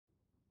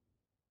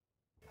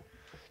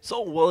So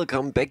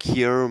welcome back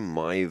here,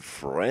 my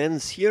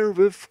friends, here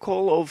with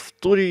Call of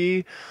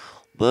Duty.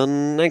 The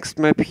next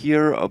map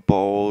here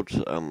about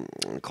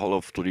Call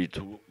of Duty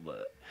 2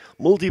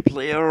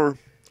 multiplayer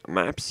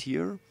maps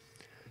here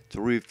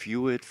to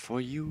review it for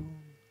you.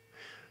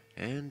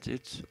 And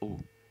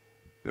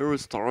we'll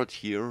start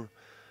here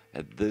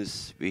at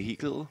this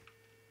vehicle.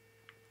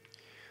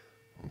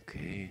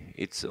 Okay,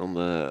 it's on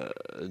the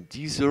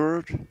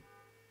desert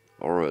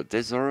or a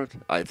desert.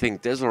 I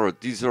think desert.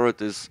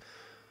 Desert is.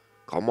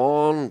 Come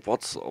on,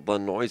 what's the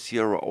noise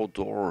here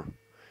outdoor?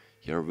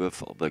 Here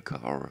with the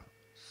car.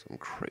 Some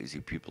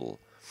crazy people.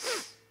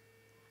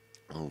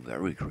 Oh,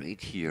 very great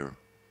here.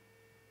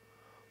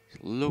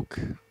 Look,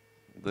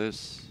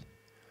 this.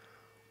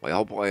 I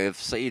hope I have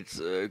said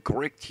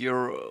correct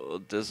here,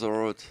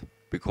 desert.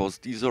 Because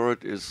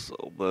desert is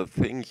the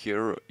thing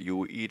here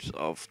you eat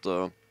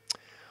after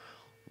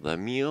the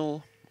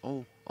meal.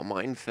 Oh, a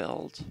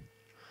minefield.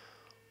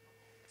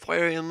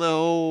 Fire in the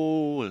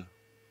hole!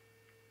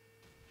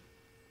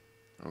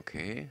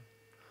 Okay.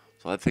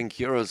 So I think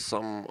here are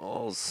some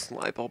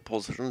sniper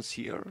positions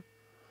here.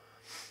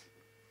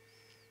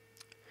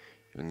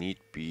 You need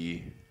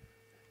be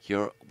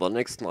here the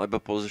next sniper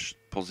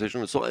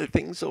position. So I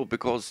think so,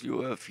 because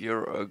you have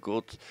here a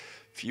good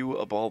view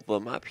about the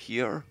map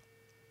here.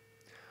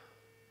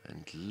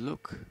 And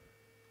look,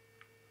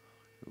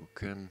 you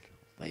can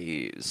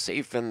they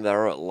safe when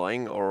they're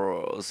lying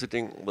or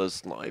sitting the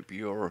snipe.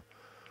 You're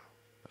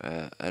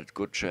at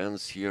good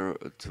chance here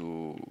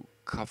to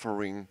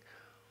covering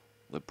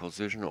the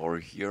position, or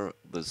here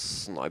the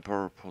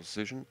sniper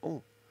position.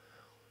 Oh,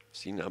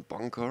 seen a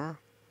bunker,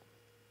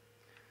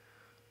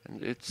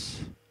 and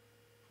it's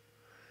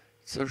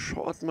a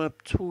short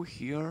map too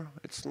here.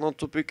 It's not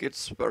too big.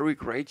 It's very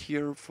great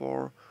here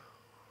for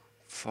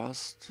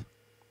fast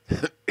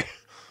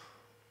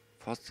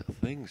fast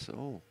things.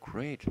 Oh,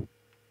 great!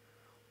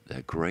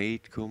 The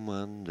great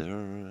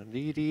commander.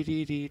 Dee dee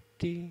dee dee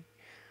dee.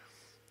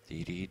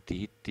 Dee dee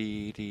dee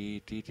dee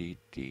dee dee dee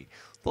dee.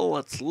 So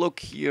let's look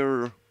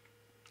here.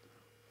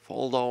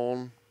 Fall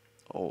down.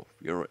 Oh,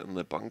 you're in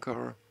the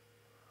bunker.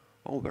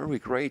 Oh, very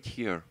great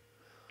here.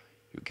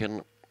 You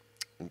can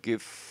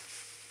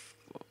give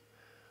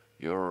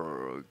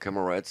your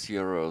comrades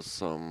here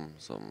some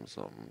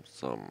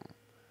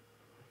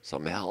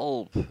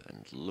help,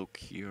 and look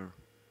here.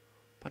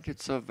 But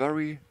it's a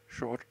very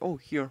short. Oh,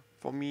 here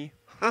for me.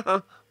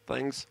 Haha,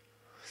 thanks.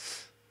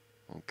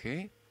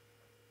 Okay.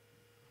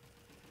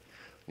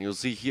 You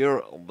see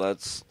here,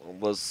 that's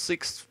the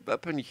sixth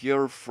weapon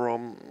here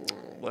from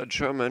the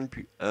German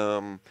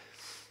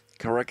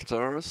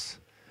characters.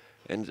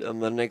 And in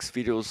the next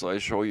videos I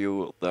show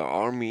you the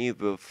army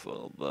with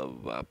the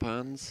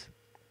weapons.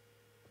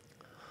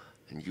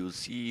 And you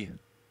see,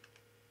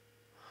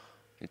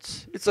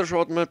 it's a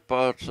short map,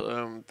 but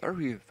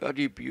very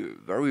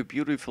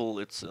beautiful.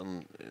 It's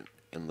in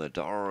the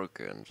dark,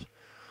 and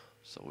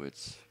so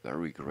it's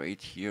very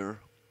great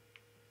here.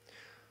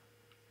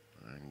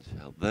 And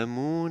the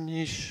moon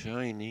is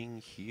shining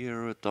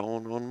here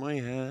down on my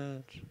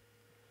head.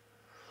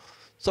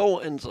 So,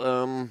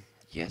 and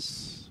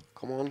yes,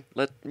 come on,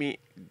 let me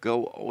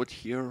go out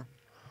here.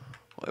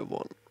 I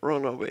want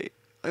run away.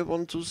 I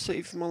want to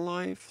save my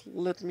life.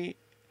 Let me.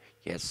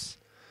 Yes.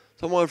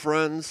 So, my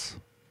friends,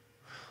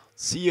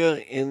 see ya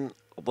in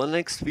the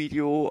next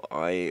video.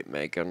 I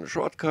make a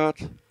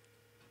shortcut.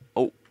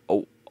 Oh,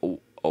 oh, oh,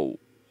 oh,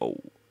 oh.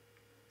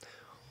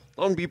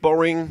 Don't be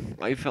boring,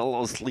 I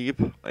fell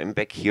asleep, I'm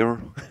back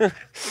here.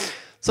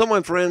 So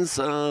my friends,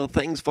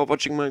 thanks for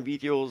watching my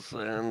videos,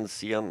 and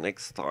see you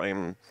next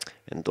time.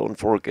 And don't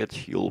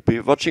forget, you'll be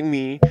watching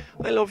me.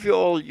 I love you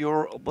all,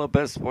 you're the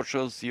best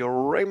watchers,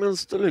 you're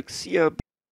Raymond Deluxe. See ya.